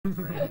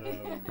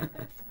random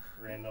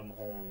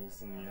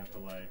holes, and you have to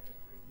like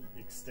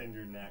extend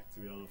your neck to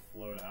be able to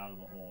float out of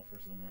the hole for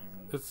some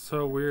reason. It's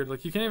so weird.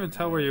 Like you can't even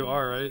tell where you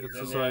are, right? It's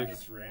then just they have like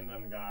this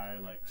random guy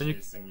like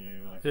chasing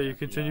you. Like yeah, you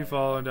continue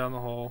following down the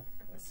hole.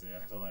 So you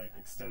have to like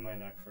extend my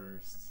neck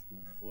first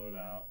and float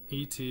out.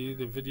 E.T.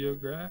 the video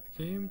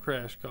game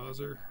crash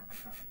causer.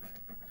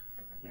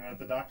 You know what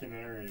the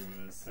documentary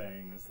was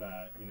saying is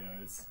that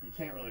you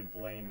can't really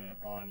blame it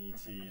on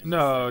E.T.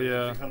 No, like,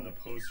 yeah. It's become the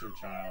poster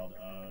child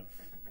of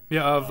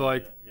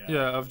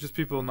of just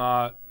people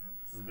not.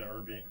 The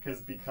urban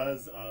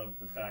because of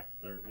the fact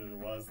there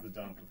was the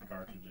dump of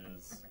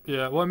cartridges.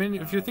 Yeah, well, I mean,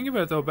 if you think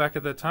about it though, back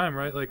at that time,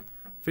 right? Like,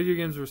 video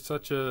games were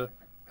such a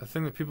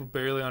thing that people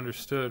barely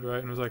understood, right?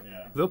 And it was like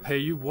they'll pay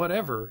you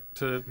whatever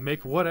to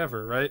make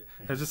whatever, right?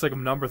 And it's just like a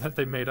number that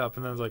they made up,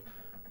 and then it's like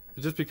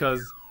just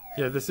because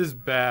this is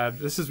bad.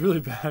 This is really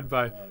bad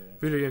by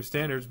video game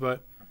standards,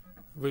 but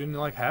we didn't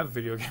like have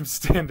video game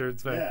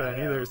standards back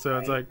then either. So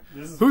it's like,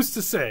 who's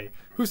to say?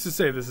 Who's to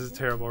say this is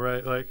terrible,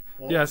 right? Like,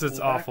 yes, it's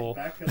awful.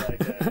 Back to like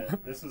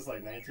this was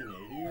like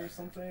 1980 or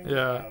something.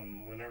 Yeah.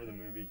 Whenever the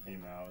movie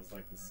came out, it was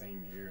like the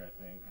same year, I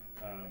think.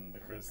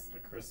 The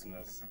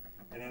Christmas,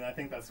 and then I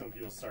think that's when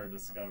people started to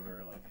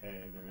discover like,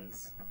 hey, there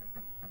is.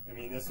 I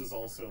mean, this was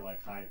also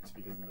like hyped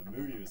because the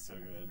movie was so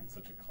good and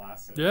such a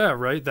classic. Yeah,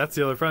 right. That's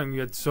the other problem.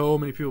 You had so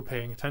many people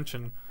paying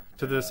attention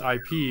to this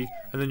IP,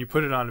 and then you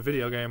put it on a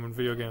video game when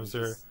video games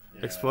are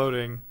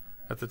exploding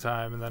at the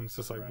time, and then it's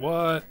just like,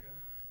 what?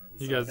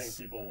 I think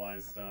people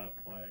wised up,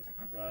 like,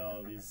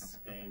 well, these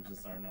games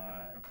just are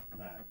not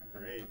that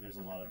great. There's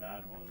a lot of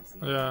bad ones,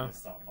 and they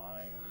stop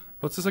buying them.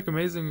 Well, it's just like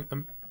amazing.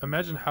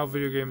 Imagine how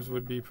video games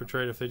would be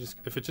portrayed if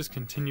it just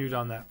continued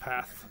on that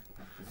path,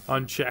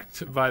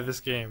 unchecked by this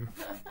game,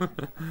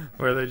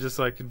 where they just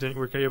like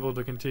were able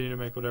to continue to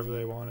make whatever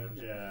they wanted.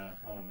 Yeah.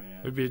 Oh man.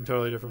 It'd be a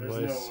totally different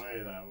place. There's no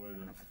way that would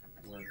have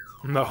worked.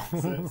 No.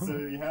 So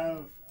you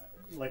have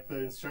like the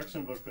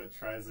instruction book that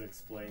tries to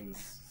explain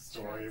this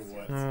story of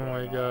what's going on.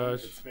 Oh my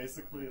gosh. It's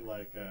basically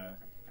like a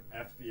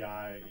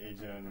FBI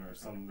agent or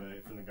somebody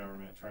from the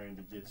government trying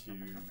to get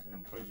you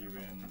and put you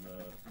in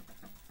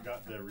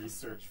the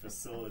research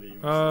facility.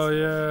 Oh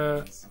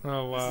yeah.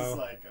 Oh wow. This is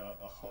like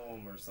a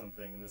home or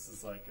something. This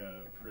is like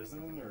a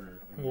prison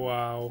or.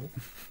 Wow.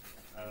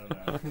 I don't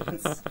know.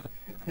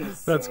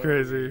 It's That's so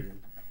crazy.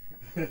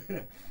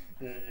 Either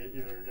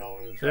y'all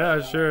want to try yeah,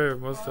 it out? sure.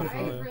 Most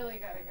definitely. I really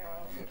gotta go.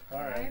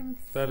 All right. I'm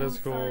that so is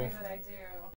cool. sorry that I do.